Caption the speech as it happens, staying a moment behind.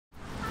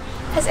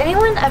Has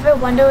anyone ever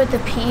wondered what the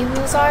PE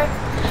rules are?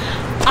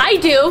 I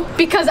do,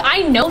 because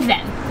I know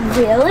them.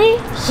 Really?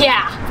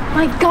 Yeah.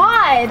 My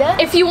God!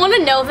 If you want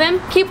to know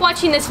them, keep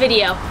watching this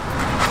video.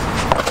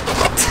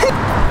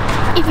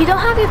 If you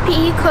don't have your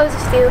PE clothes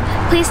with you,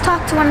 please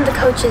talk to one of the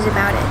coaches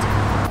about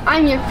it.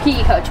 I'm your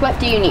PE coach. What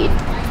do you need?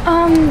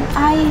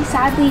 I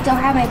sadly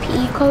don't have my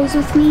PE clothes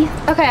with me.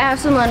 Okay, I have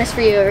some letters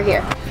for you over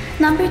here.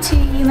 Number 2,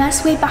 you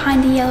must wait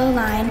behind the yellow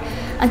line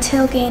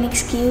until getting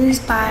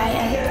excused by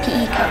a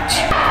PE coach.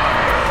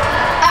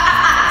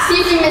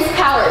 Excuse me, Miss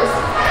Powers.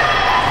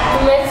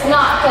 You must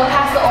not go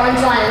past the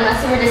orange line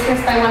unless you were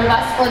dismissed by one of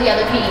us or the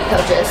other PE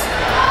coaches.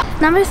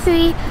 Number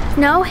 3,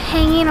 no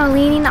hanging or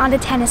leaning onto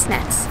tennis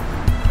nets.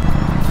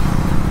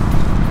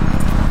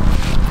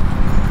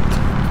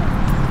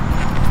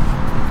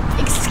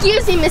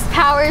 Excuse me, Miss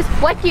Powers.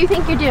 What do you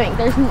think you're doing?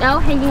 There's no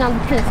hanging on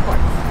the tennis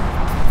courts.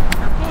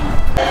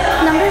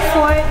 Number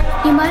 4,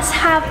 you must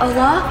have a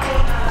lock,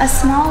 a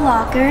small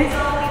locker,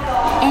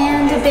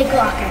 and a big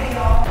locker.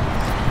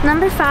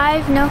 Number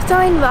 5, no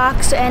throwing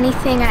rocks or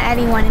anything at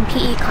anyone in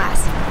PE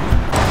class.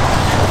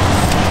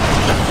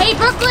 Hey,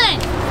 Brooklyn!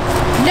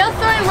 No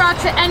throwing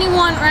rocks at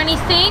anyone or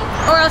anything,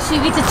 or else you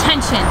get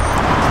detention.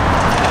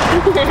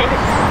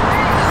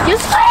 You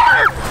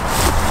swear!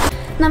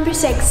 Number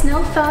 6,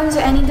 no phones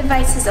or any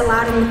devices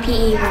allowed in the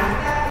PE room.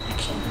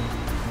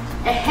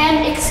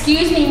 And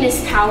excuse me,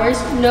 Miss Powers.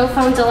 No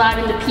phones allowed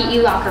in the PE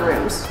locker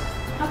rooms.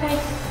 Okay,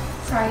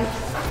 sorry.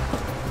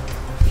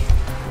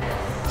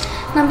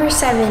 Number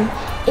 7,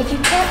 if you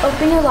can't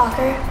open your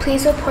locker,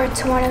 please report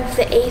to one of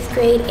the 8th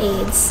grade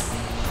aides.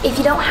 If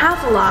you don't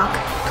have a lock,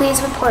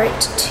 please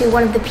report to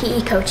one of the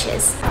PE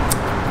coaches.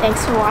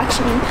 Thanks for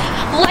watching.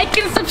 Like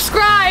and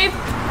subscribe.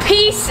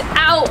 Peace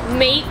out,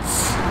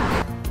 mates.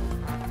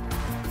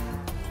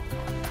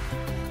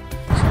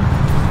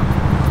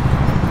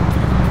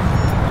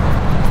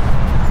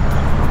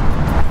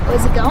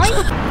 Where's it going?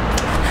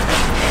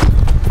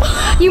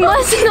 You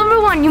must, number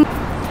 1,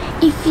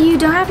 if you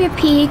don't have your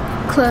PE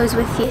clothes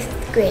with 5th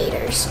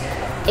graders,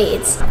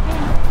 aides,